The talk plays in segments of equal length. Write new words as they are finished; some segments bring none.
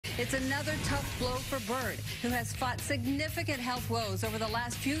It's another tough blow for Bird, who has fought significant health woes over the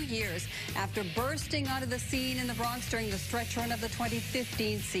last few years after bursting onto the scene in the Bronx during the stretch run of the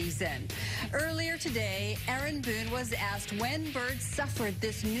 2015 season. Earlier today, Aaron Boone was asked when Bird suffered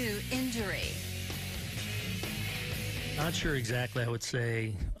this new injury. Not sure exactly. I would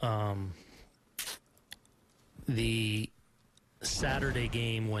say the Saturday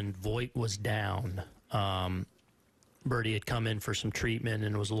game when Voigt was down, Birdie had come in for some treatment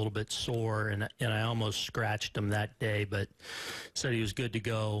and was a little bit sore, and I almost scratched him that day, but said he was good to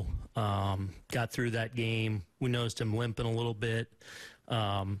go. Got through that game. We noticed him limping a little bit.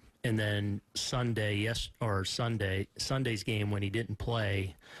 And then Sunday's game when he didn't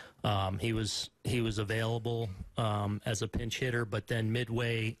play, he was available as a pinch hitter, but then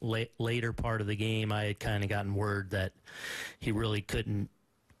midway later part of the game, I had kind of gotten word that he really couldn't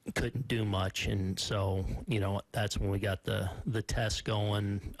do much, and so that's when we got the test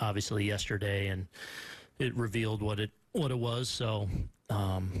going, obviously yesterday, and it revealed what it was. So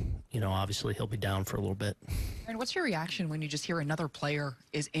obviously he'll be down for a little bit. And what's your reaction when you just hear another player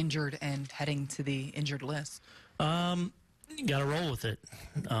is injured and heading to the injured list? You got to roll with it.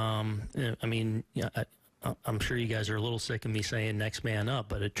 I'm sure you guys are a little sick of me saying next man up,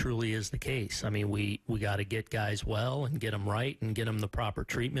 but it truly is the case. I mean, we got to get guys well and get them right and get them the proper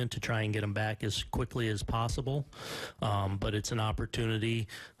treatment to try and get them back as quickly as possible. But it's an opportunity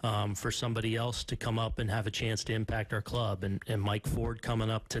for somebody else to come up and have a chance to impact our club. And Mike Ford coming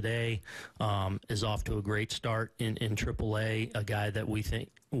up today is off to a great start in AAA, a guy that we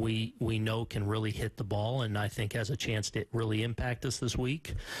think we know can really hit the ball, and I think has a chance to really impact us this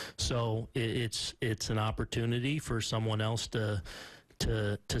week. So it's an opportunity for someone else to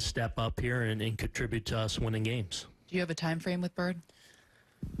step up here and contribute to us winning games. Do you have a time frame with Bird?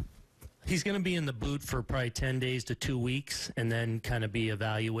 He's going to be in the boot for probably 10 days to 2 weeks, and then kind of be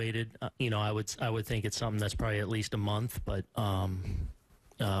evaluated. I would think it's something that's probably at least a month, but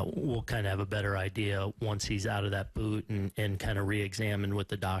we'll kind of have a better idea once he's out of that boot and kind of re-examined with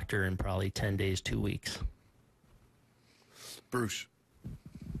the doctor in probably 10 days, 2 weeks. Bruce.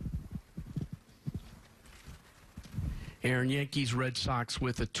 Aaron, Yankees, Red Sox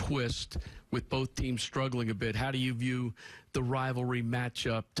with a twist, with both teams struggling a bit. How do you view the rivalry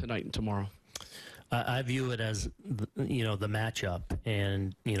matchup tonight and tomorrow? I view it as, the matchup,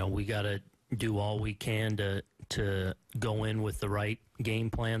 and, we got to do all we can to go in with the right game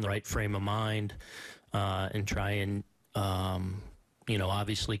plan, the right frame of mind, and try and,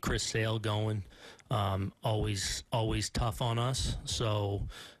 obviously Chris Sale going, always tough on us. So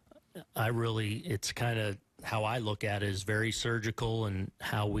it's kind of how I look at it is very surgical, and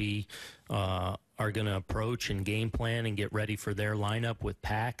how we are going to approach and game plan and get ready for their lineup with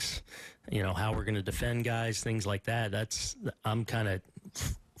packs, how we're going to defend guys, things like that. I'm kind of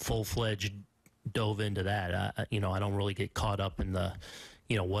full-fledged dove into that. I don't really get caught up in the,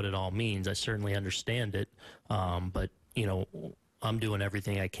 what it all means. I certainly understand it, but, I'm doing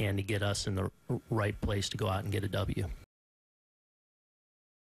everything I can to get us in the right place to go out and get a W.